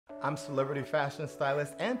I'm celebrity fashion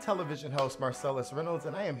stylist and television host Marcellas Reynolds,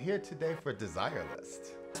 and I am here today for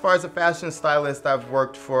DESIRELIST. As far as a fashion stylist, I've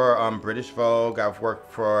worked for British Vogue, I've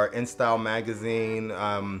worked for InStyle magazine,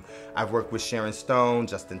 I've worked with Sharon Stone,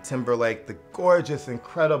 Justin Timberlake, the gorgeous,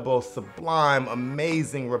 incredible, sublime,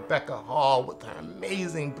 amazing Rebecca Hall with her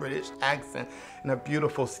amazing British accent and her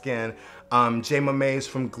beautiful skin. Jayma Mays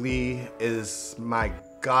from Glee is my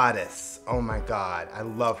goddess. Oh my God, I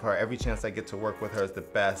love her. Every chance I get to work with her is the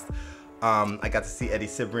best. I got to see Eddie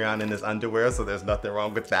Cibrian in his underwear, so there's nothing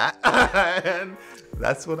wrong with that. And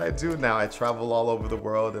that's what I do now. I travel all over the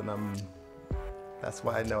world, and that's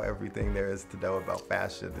why I know everything there is to know about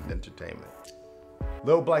fashion and entertainment.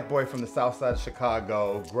 Little black boy from the south side of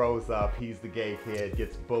Chicago, grows up, he's the gay kid,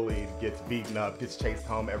 gets bullied, gets beaten up, gets chased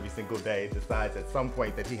home every single day, decides at some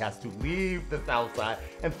point that he has to leave the south side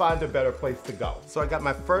and find a better place to go. So I got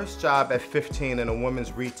my first job at 15 in a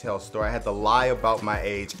women's retail store. I had to lie about my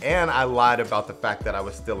age, and I lied about the fact that I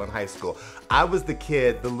was still in high school. I was the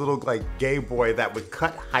kid, the little gay boy that would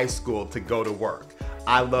cut high school to go to work.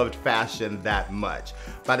 I loved fashion that much.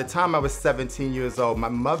 By the time I was 17 years old, my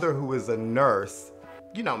mother, who was a nurse,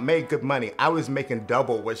 you know, made good money. I was making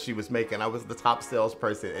double what she was making. I was the top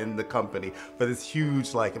salesperson in the company for this huge,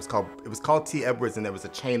 it was called T. Edwards, and there was a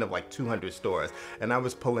chain of 200 stores. And I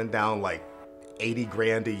was pulling down 80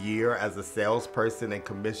 grand a year as a salesperson and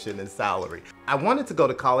commission and salary. I wanted to go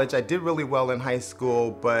to college. I did really well in high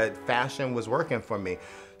school, but fashion was working for me.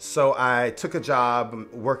 So I took a job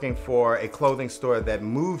working for a clothing store that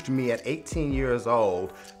moved me at 18 years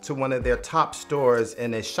old to one of their top stores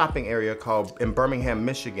in a shopping area in Birmingham,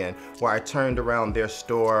 Michigan, where I turned around their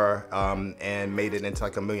store and made it into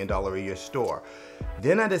 $1 million a year store.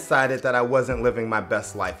 Then I decided that I wasn't living my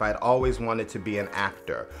best life. I'd always wanted to be an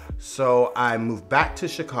actor. So I moved back to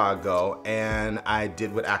Chicago and I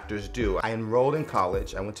did what actors do. I enrolled in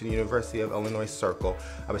college. I went to the University of Illinois Circle.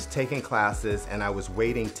 I was taking classes and I was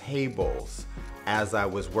waiting tables as I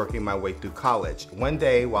was working my way through college. One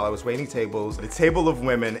day while I was waiting tables, a table of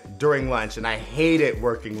women during lunch, and I hated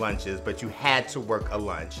working lunches, but you had to work a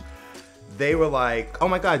lunch. They were like, "Oh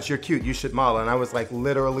my God, you're cute, you should model." And I was like,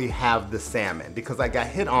 literally have the salmon, because I got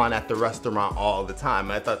hit on at the restaurant all the time.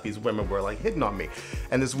 And I thought these women were hitting on me.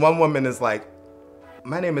 And this one woman is like,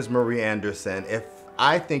 "My name is Marie Anderson. If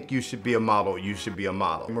I think you should be a model, you should be a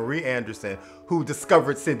model." Marie Anderson, who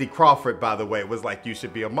discovered Cindy Crawford, by the way, was like, "You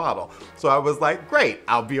should be a model." So I was like, great,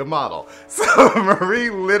 I'll be a model. So Marie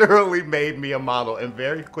literally made me a model, and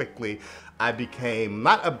very quickly I became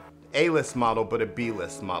not a A-list model, but a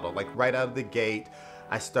B-list model. Right out of the gate,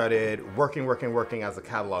 I started working as a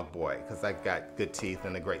catalog boy because I got good teeth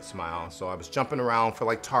and a great smile. So I was jumping around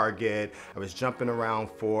for Target, I was jumping around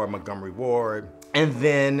for Montgomery Ward. And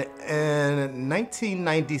then in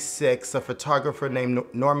 1996, a photographer named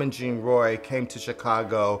Norman Jean Roy came to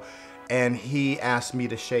Chicago, and he asked me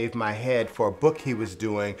to shave my head for a book he was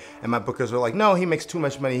doing, and my bookers were like, "No, he makes too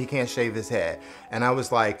much money, he can't shave his head." And I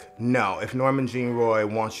was like, "No, if Norman Jean Roy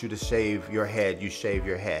wants you to shave your head, you shave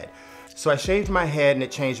your head." So I shaved my head and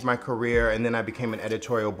it changed my career, and then I became an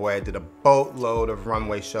editorial boy. I did a boatload of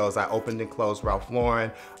runway shows. I opened and closed Ralph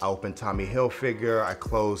Lauren, I opened Tommy Hilfiger, I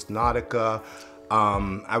closed Nautica.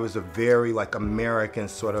 I was a very American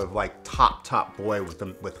sort of top boy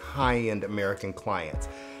with high-end American clients.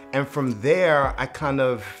 And from there, I kind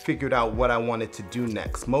of figured out what I wanted to do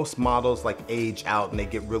next. Most models age out and they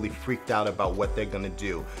get really freaked out about what they're gonna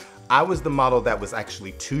do. I was the model that was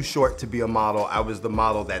actually too short to be a model. I was the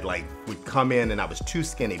model that would come in and I was too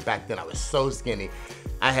skinny. Back then I was so skinny.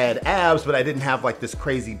 I had abs, but I didn't have this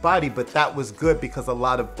crazy body, but that was good because a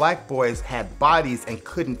lot of black boys had bodies and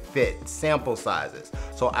couldn't fit sample sizes.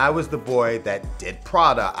 So I was the boy that did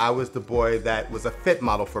Prada. I was the boy that was a fit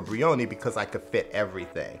model for Brioni because I could fit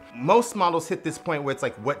everything. Most models hit this point where it's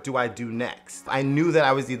what do I do next? I knew that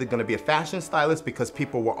I was either gonna be a fashion stylist because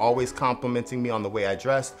people were always complimenting me on the way I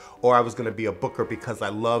dressed, or I was gonna be a booker because I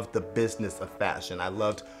loved the business of fashion. I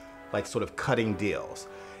loved sort of cutting deals.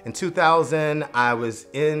 In 2000, I was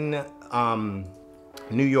in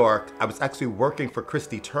New York. I was actually working for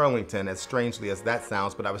Christy Turlington, as strangely as that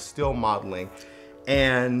sounds, but I was still modeling.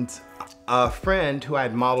 And a friend who I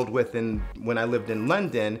had modeled with when I lived in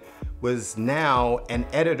London was now an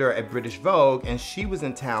editor at British Vogue, and she was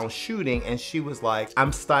in town shooting, and she was like,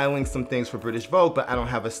 "I'm styling some things for British Vogue, but I don't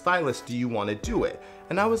have a stylist. Do you want to do it?"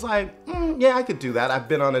 And I was like, yeah, I could do that. I've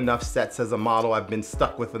been on enough sets as a model. I've been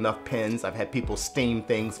stuck with enough pins. I've had people steam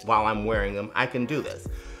things while I'm wearing them. I can do this.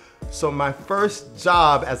 So my first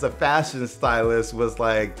job as a fashion stylist was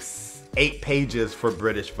 8 pages for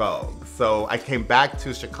British Vogue. So I came back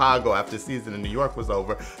to Chicago after season in New York was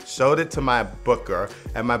over, showed it to my booker,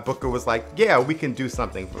 and my booker was like, yeah, we can do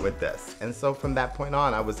something with this. And so from that point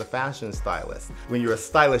on, I was a fashion stylist. When you're a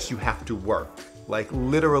stylist, you have to work. Like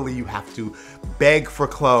literally you have to beg for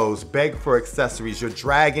clothes, beg for accessories. You're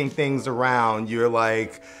dragging things around.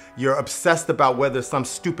 You're obsessed about whether some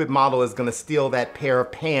stupid model is gonna steal that pair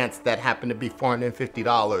of pants that happen to be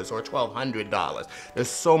 $450 or $1,200. There's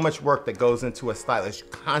so much work that goes into a stylist. You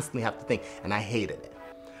constantly have to think, and I hated it.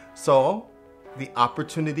 So the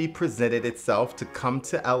opportunity presented itself to come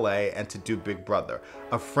to LA and to do Big Brother.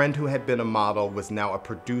 A friend who had been a model was now a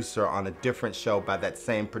producer on a different show by that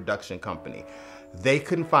same production company. They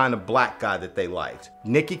couldn't find a black guy that they liked.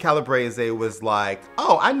 Nikki Calabrese was like,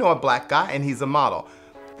 oh, I know a black guy and he's a model.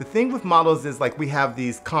 The thing with models is like we have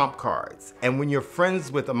these comp cards, and when you're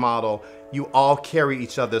friends with a model, you all carry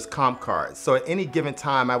each other's comp cards. So at any given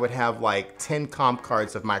time, I would have like 10 comp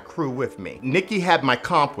cards of my crew with me. Nikki had my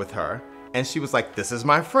comp with her, and she was like, this is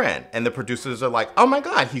my friend. And the producers are like, oh my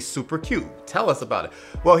God, he's super cute. Tell us about it.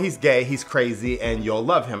 Well, he's gay, he's crazy, and you'll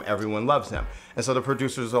love him. Everyone loves him. And so the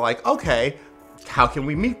producers are like, okay, how can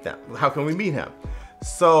we meet them? How can we meet him?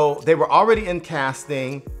 So they were already in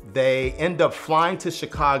casting. They end up flying to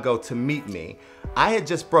Chicago to meet me. I had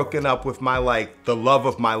just broken up with the love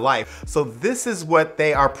of my life. So this is what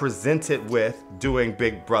they are presented with doing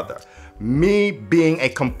Big Brother. Me being a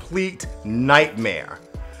complete nightmare.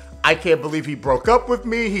 I can't believe he broke up with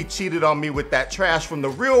me. He cheated on me with that trash from the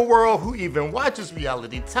real world. Who even watches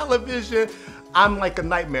reality television? I'm like a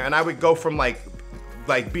nightmare. And I would go from like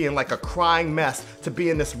being like a crying mess to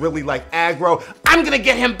being this really aggro, I'm gonna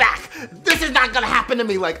get him back. This is not gonna happen to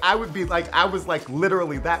me. I was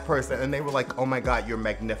literally that person, and they were like, oh my God, you're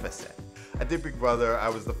magnificent. I did Big Brother. I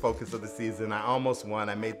was the focus of the season. I almost won.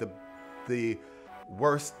 I made the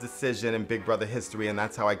worst decision in Big Brother history, and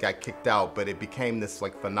that's how I got kicked out, but it became this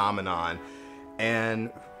phenomenon.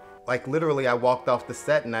 And literally I walked off the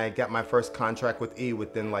set and I got my first contract with E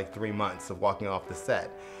within 3 months of walking off the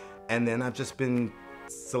set. And then I've just been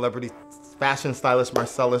celebrity fashion stylist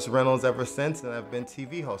Marcellas Reynolds ever since, and I've been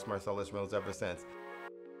TV host Marcellas Reynolds ever since.